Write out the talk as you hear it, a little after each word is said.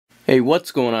Hey,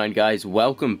 what's going on, guys?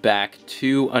 Welcome back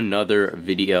to another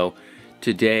video.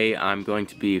 Today I'm going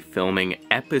to be filming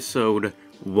episode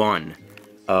 1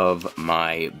 of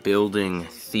my building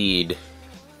Theed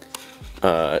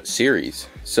series.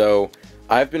 So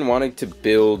I've been wanting to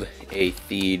build a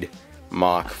Theed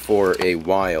MOC for a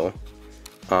while,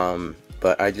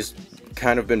 but I just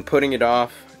kind of been putting it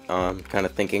off, kind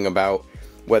of thinking about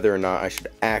whether or not I should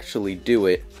actually do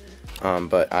it.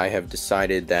 But I have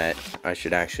decided that I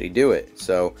should actually do it.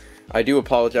 So I do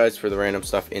apologize for the random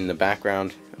stuff in the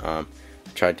background. I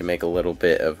tried to make a little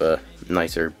bit of a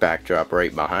nicer backdrop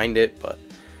right behind it, but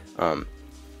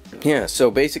yeah, so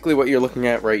basically what you're looking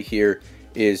at right here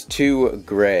is 2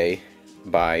 gray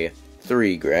by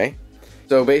 3 gray.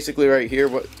 So basically right here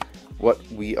what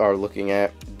we are looking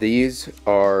at, these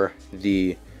are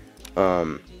the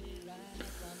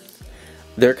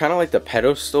they're kind of like the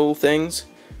pedestal things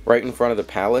right in front of the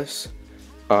palace.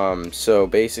 So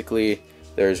basically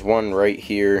there's one right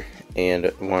here and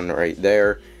one right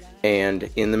there, and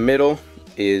in the middle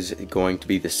is going to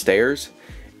be the stairs.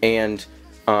 And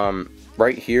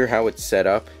right here, how it's set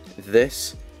up,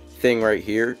 this thing right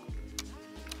here,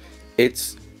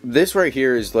 this right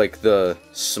here is like the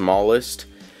smallest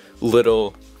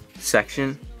little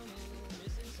section.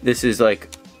 This is like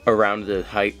around the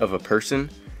height of a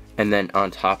person, and then on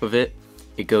top of it,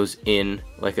 it goes in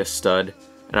like a stud.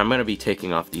 And I'm gonna be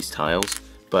taking off these tiles,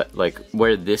 but like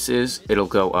where this is, it'll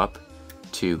go up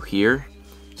to here.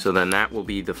 So then that will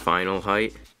be the final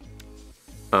height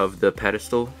of the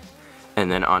pedestal. And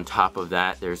then on top of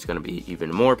that, there's gonna be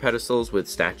even more pedestals with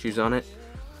statues on it.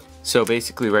 So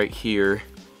basically right here,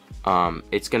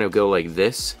 it's gonna go like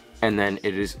this, and then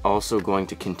it is also going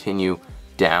to continue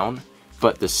down,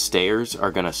 but the stairs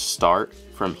are gonna start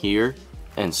from here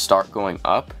and start going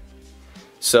up.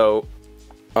 So,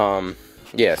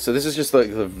 yeah, so this is just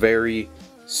like the very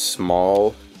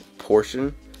small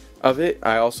portion of it.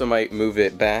 I also might move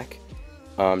it back,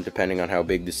 depending on how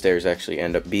big the stairs actually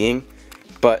end up being.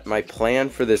 But my plan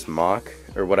for this MOC,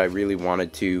 or what I really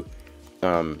wanted to,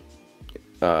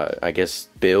 I guess,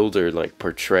 build or like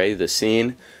portray the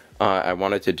scene I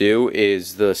wanted to do,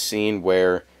 is the scene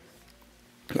where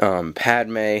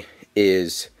Padme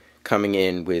is coming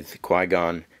in with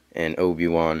Qui-Gon and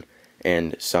Obi-Wan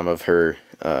and some of her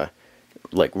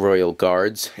like royal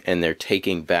guards, and they're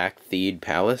taking back Theed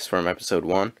Palace from episode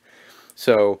 1.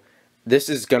 So this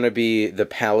is gonna be the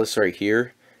palace right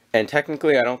here, and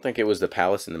technically I don't think it was the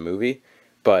palace in the movie,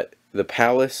 but the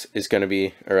palace is gonna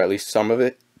be, or at least some of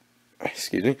it,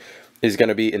 excuse me, is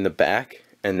gonna be in the back,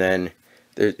 and then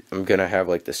I'm gonna have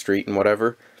like the street and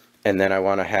whatever, and then I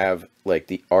want to have like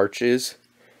the arches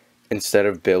instead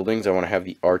of buildings. I want to have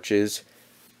the arches,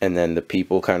 and then the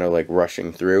people kind of like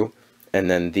rushing through, and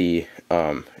then the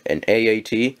an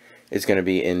AAT is going to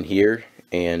be in here,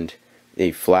 and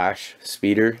a flash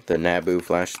speeder, the Naboo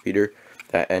flash speeder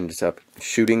that ends up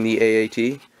shooting the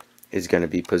AAT, is going to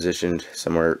be positioned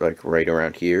somewhere like right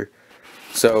around here.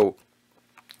 So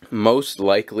most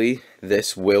likely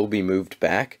this will be moved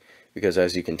back, because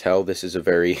as you can tell, this is a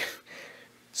very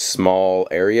small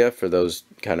area for those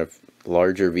kind of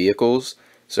larger vehicles.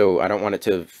 So I don't want it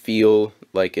to feel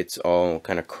like it's all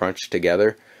kind of crunched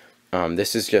together.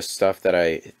 This is just stuff that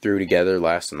I threw together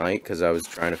last night because I was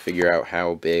trying to figure out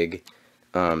how big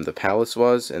the palace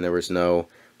was, and there was no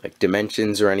like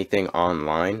dimensions or anything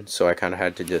online. So I kind of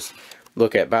had to just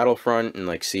look at Battlefront and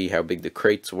like see how big the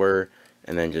crates were,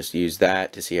 and then just use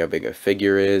that to see how big a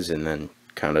figure is, and then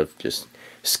kind of just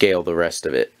scale the rest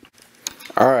of it.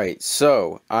 Alright,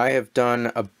 so I have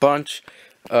done a bunch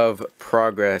of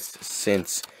progress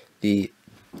since the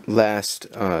last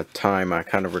time I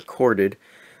kind of recorded.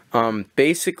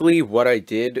 Basically what I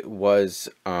did was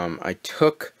I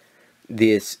took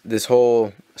this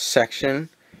whole section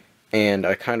and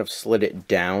I kind of slid it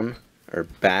down or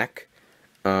back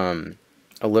a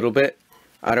little bit.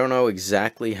 I don't know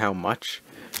exactly how much,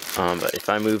 but if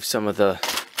I move some of the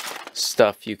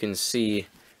stuff, you can see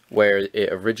where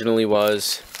it originally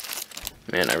was.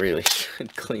 Man, I really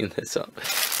should clean this up.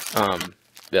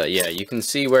 But yeah, you can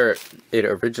see where it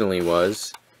originally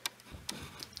was.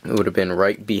 It would have been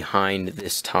right behind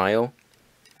this tile,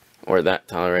 or that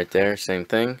tile right there, same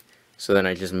thing. So then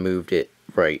I just moved it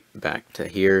right back to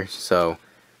here. So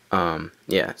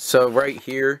yeah, so right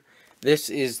here, this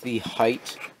is the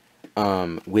height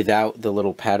without the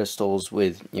little pedestals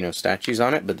with, you know, statues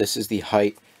on it, but this is the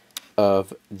height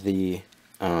of the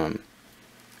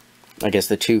I guess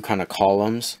the 2 kind of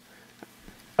columns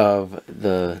of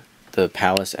the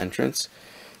palace entrance.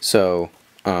 So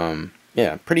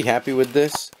yeah, pretty happy with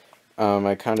this.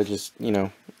 I kind of just, you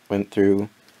know, went through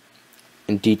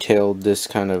and detailed this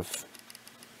kind of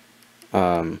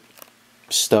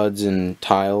studs and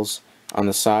tiles on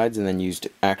the sides, and then used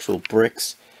actual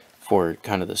bricks for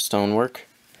kind of the stonework.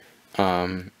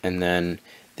 And then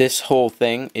this whole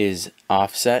thing is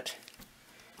offset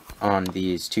on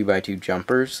these 2x2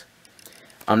 jumpers.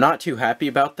 I'm not too happy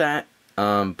about that,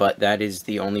 but that is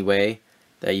the only way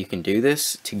that you can do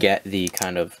this to get the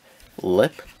kind of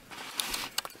lip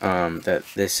that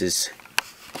this is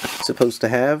supposed to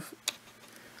have.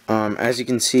 As you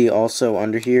can see also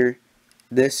under here,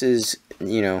 this is,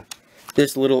 you know,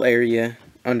 this little area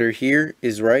under here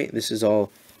is right. This is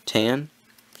all tan.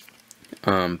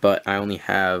 But I only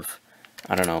have,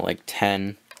 I don't know, like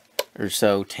 10 or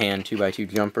so tan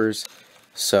 2x2 jumpers.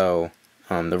 So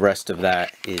the rest of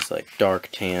that is like dark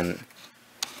tan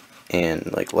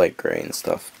and like light gray and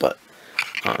stuff. But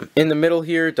in the middle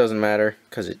here, it doesn't matter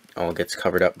because it all gets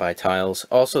covered up by tiles.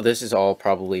 Also, this is all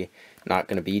probably not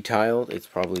going to be tiled. It's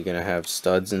probably going to have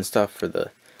studs and stuff for the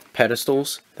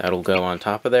pedestals that'll go on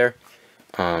top of there.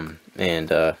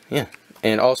 Yeah.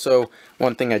 And also,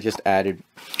 one thing I just added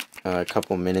a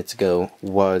couple minutes ago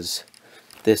was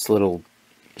this little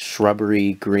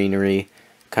shrubbery, greenery,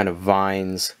 kind of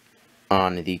vines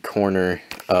on the corner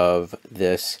of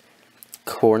this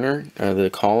corner,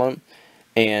 the column.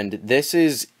 And this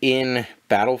is in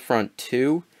Battlefront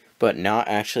 2, but not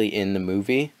actually in the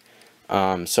movie.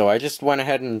 So I just went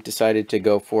ahead and decided to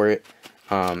go for it.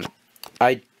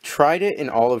 I tried it in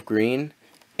olive green,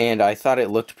 and I thought it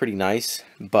looked pretty nice,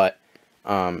 but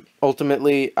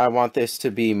ultimately I want this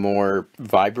to be more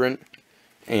vibrant,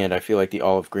 and I feel like the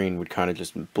olive green would kind of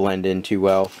just blend in too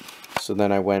well. So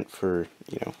then I went for,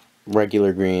 you know,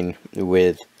 regular green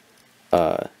with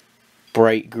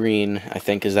bright green, I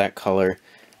think is that color,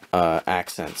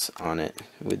 accents on it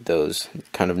with those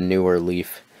kind of newer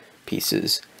leaf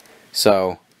pieces.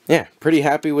 So yeah, pretty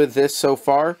happy with this so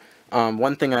far.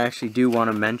 One thing I actually do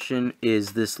want to mention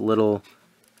is this little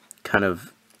kind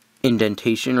of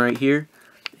indentation right here.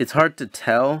 It's hard to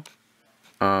tell,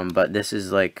 but this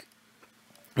is like,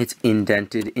 it's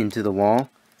indented into the wall.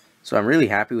 So I'm really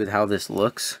happy with how this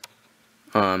looks.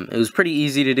 It was pretty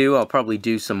easy to do. I'll probably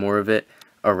do some more of it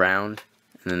around.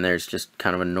 And then there's just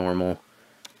kind of a normal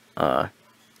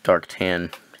dark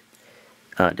tan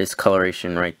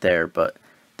discoloration right there. But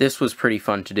this was pretty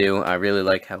fun to do. I really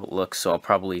like how it looks, so I'll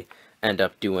probably end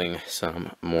up doing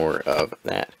some more of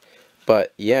that.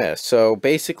 But yeah, so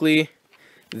basically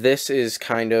this is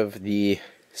kind of the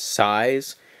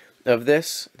size of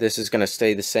this. This is going to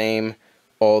stay the same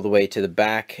all the way to the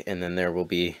back, and then there will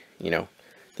be, you know,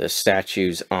 the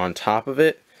statues on top of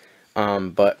it.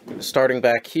 But starting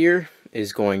back here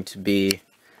is going to be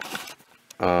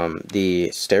the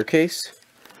staircase.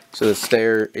 So the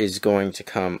stair is going to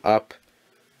come up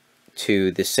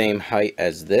to the same height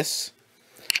as this,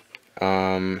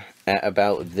 at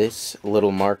about this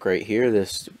little mark right here,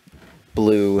 this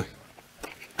blue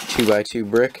 2x2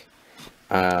 brick.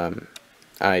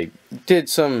 I did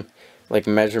some like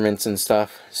measurements and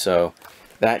stuff, so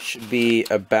that should be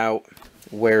about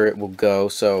where it will go.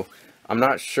 So I'm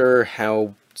not sure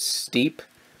how steep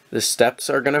the steps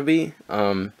are gonna be.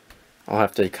 I'll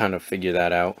have to kind of figure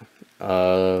that out.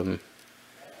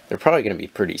 They're probably gonna be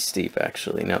pretty steep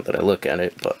actually, now that I look at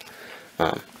it. But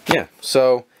yeah,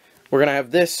 so we're gonna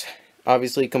have this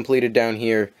obviously completed down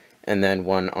here, and then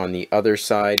one on the other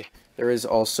side. There is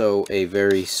also a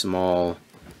very small,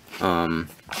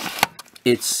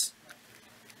 it's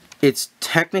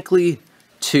technically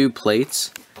 2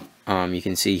 plates. You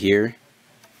can see here,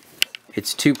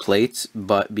 it's 2 plates,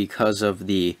 but because of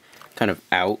the kind of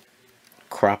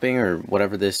outcropping, or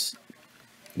whatever this,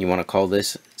 you want to call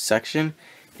this section,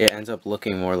 it ends up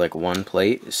looking more like 1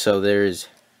 plate. So there's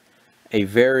a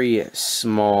very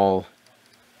small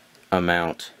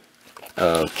amount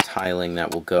of tiling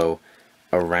that will go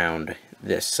around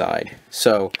this side.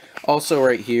 So also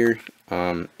right here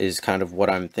is kind of what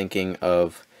I'm thinking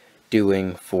of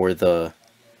doing for the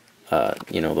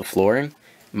you know, the flooring,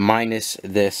 minus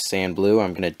this sand blue.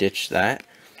 I'm going to ditch that.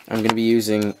 I'm going to be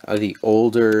using the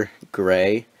older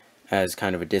gray as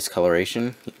kind of a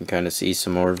discoloration. You can kind of see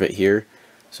some more of it here.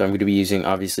 So I'm going to be using,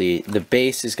 obviously, the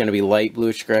base is going to be light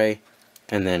bluish gray,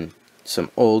 and then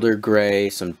some older gray,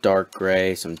 some dark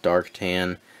gray, some dark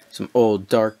tan, some old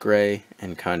dark gray,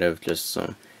 and kind of just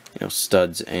some, you know,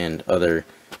 studs and other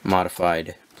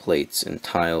modified plates and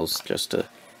tiles, just to,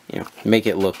 you know, make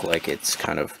it look like it's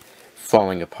kind of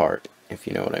falling apart, if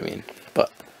you know what I mean.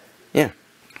 But yeah.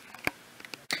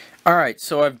 Alright,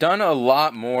 so I've done a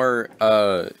lot more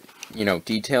you know,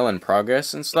 detail and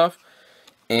progress and stuff,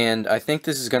 and I think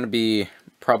this is going to be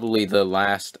probably the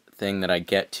last thing that I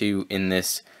get to in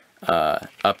this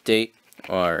update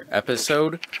or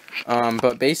episode.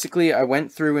 But basically I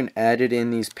went through and added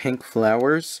in these pink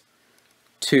flowers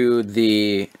to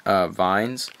the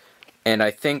vines, and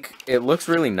I think it looks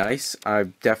really nice. I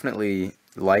definitely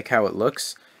like how it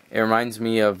looks. It reminds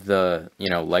me of the,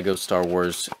 Lego Star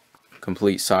Wars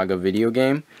Complete Saga video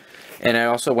game. And I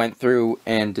also went through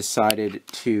and decided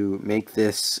to make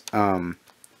this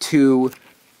 2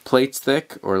 plates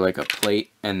thick, or like a plate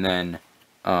and then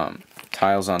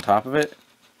tiles on top of it.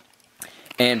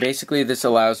 And basically this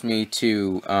allows me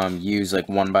to use like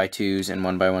 1x2s and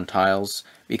 1x1 tiles,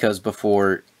 because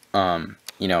before,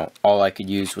 all I could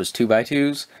use was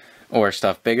 2x2s or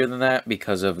stuff bigger than that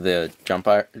because of the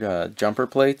jumper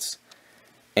plates.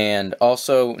 And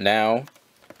also now,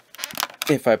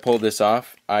 if I pull this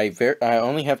off, I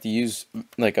only have to use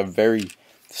like a very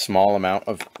small amount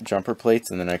of jumper plates,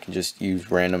 and then I can just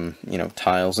use random,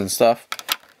 tiles and stuff.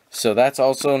 So that's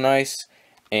also nice.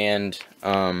 And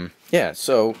yeah,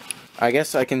 so I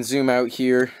guess I can zoom out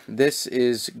here. This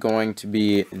is going to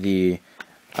be the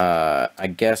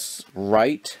I guess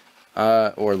right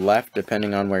or left,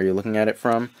 depending on where you're looking at it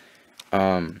from.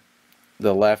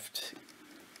 The left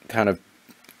kind of,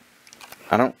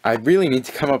 I really need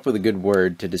to come up with a good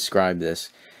word to describe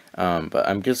this, but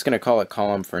I'm just going to call it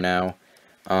column for now.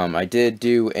 I did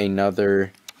do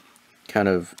another kind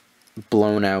of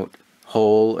blown out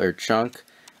hole or chunk.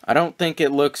 I don't think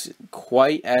it looks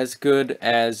quite as good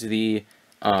as the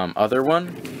other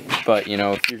one, but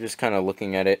if you're just kind of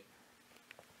looking at it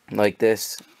like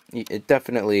this, it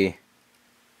definitely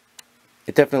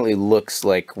looks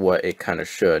like what it kind of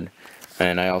should.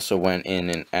 And I also went in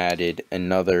and added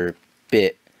another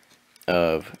bit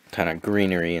of kind of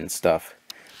greenery and stuff.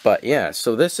 But yeah,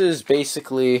 so this is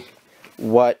basically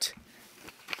what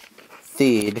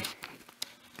Theed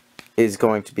is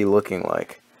going to be looking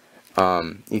like.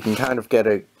 You can kind of get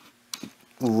a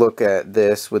look at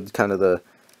this with kind of the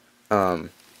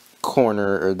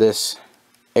corner, or this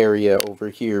area over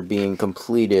here being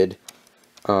completed.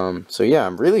 So yeah,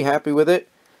 I'm really happy with it.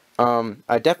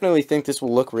 I definitely think this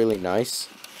will look really nice.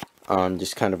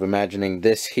 Just kind of imagining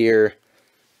this here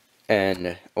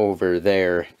and over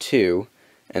there too,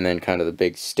 and then kind of the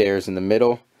big stairs in the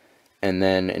middle, and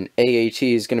then an AAT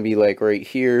is going to be like right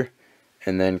here,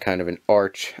 and then kind of an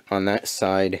arch on that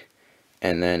side,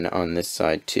 and then on this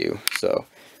side too. So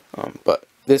but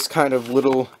this kind of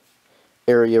little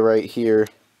area right here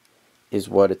is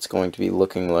what it's going to be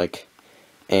looking like.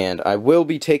 And I will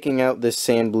be taking out this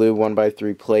sand blue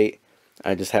 1x3 plate.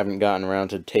 I just haven't gotten around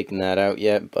to taking that out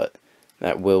yet, but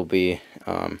that will be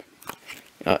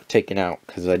taken out,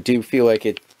 because I do feel like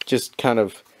it just kind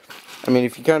of,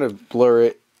 if you kind of blur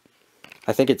it,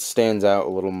 I think it stands out a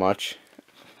little much.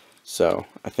 So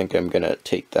I think I'm gonna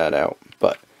take that out.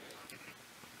 But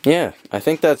yeah, I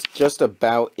think that's just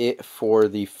about it for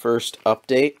the first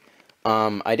update.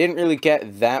 I didn't really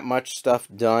get that much stuff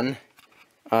done,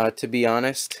 to be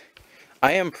honest.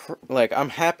 I'm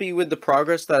happy with the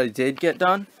progress that I did get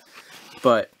done,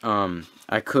 but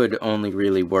I could only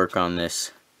really work on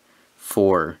this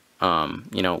for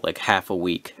like half a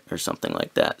week or something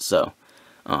like that. So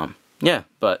yeah,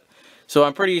 but so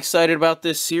I'm pretty excited about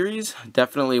this series.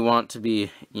 Definitely want to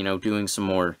be doing some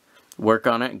more work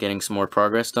on it, getting some more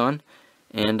progress done.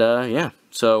 And yeah,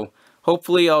 so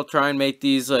hopefully I'll try and make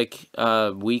these like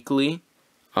weekly.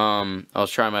 I'll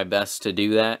try my best to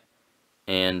do that.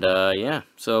 And yeah,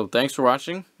 so thanks for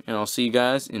watching, and I'll see you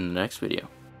guys in the next video.